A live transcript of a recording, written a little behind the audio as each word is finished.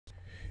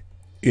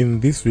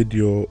In this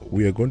video,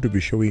 we are going to be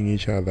showing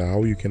each other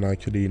how you can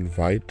actually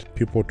invite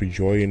people to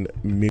join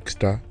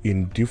Miggster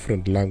in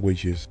different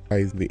languages,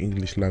 besides the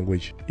English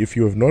language. If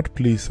you have not,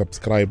 please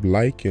subscribe,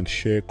 like and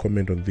share,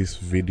 comment on this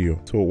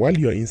video. So while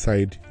you're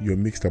inside your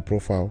Miggster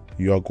profile,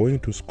 you are going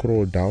to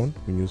scroll down.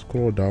 When you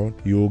scroll down,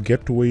 you'll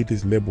get to where it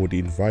is labeled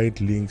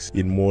invite links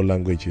in more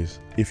languages.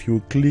 If you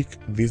click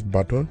this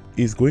button,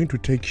 it's going to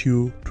take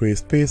you to a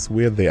space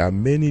where there are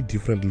many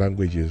different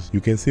languages. You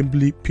can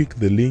simply pick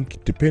the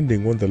link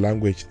depending on the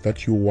language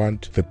that you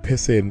want the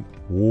person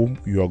whom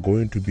you are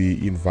going to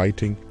be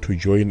inviting to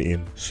join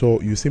in. So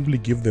you simply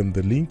give them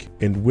the link,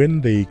 and when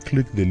they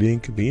click the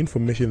link, the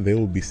information they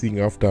will be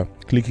seeing after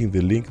clicking the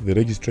link, the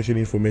registration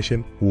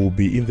information, will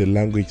be in the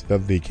language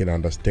that they can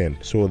understand.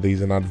 So there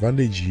is an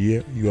advantage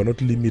here. You are not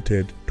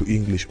limited to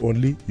English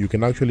only. You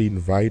can actually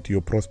invite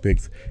your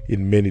prospects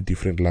in many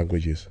different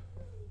languages.